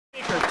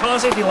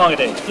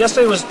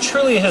Yesterday was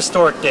truly a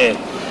historic day.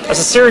 A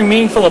sincere and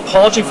meaningful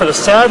apology for the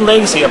sad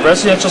legacy of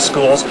residential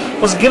schools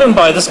was given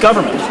by this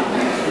government.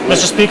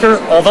 Mr. Speaker,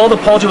 although the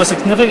apology was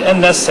significant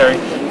and necessary,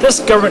 this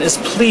government is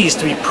pleased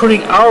to be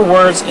putting our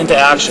words into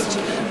actions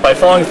by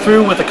following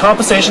through with the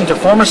compensation to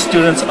former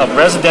students of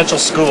residential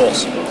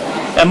schools.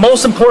 And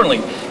most importantly,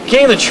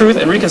 getting the Truth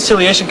and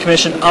Reconciliation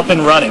Commission up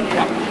and running.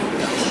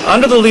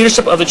 Under the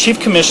leadership of the Chief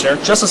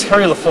Commissioner, Justice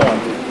Harry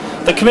Lafforne,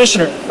 the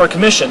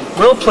Commission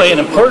will play an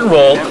important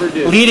role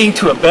leading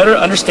to a better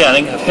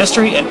understanding of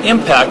history and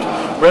impact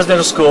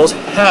residential schools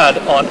had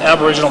on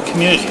Aboriginal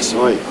communities.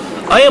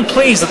 I am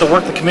pleased that the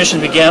work the Commission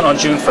began on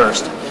June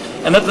 1st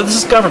and that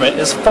this government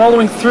is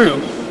following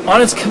through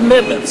on its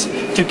commitments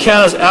to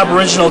Canada's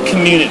Aboriginal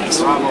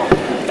communities.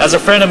 As a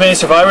friend of many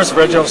survivors of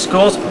residential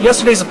schools,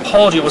 yesterday's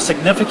apology was a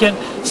significant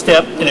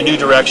step in a new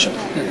direction.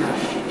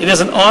 It is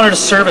an honor to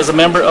serve as a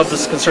member of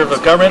this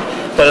Conservative government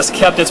that has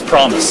kept its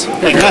promise.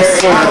 Thank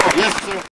you.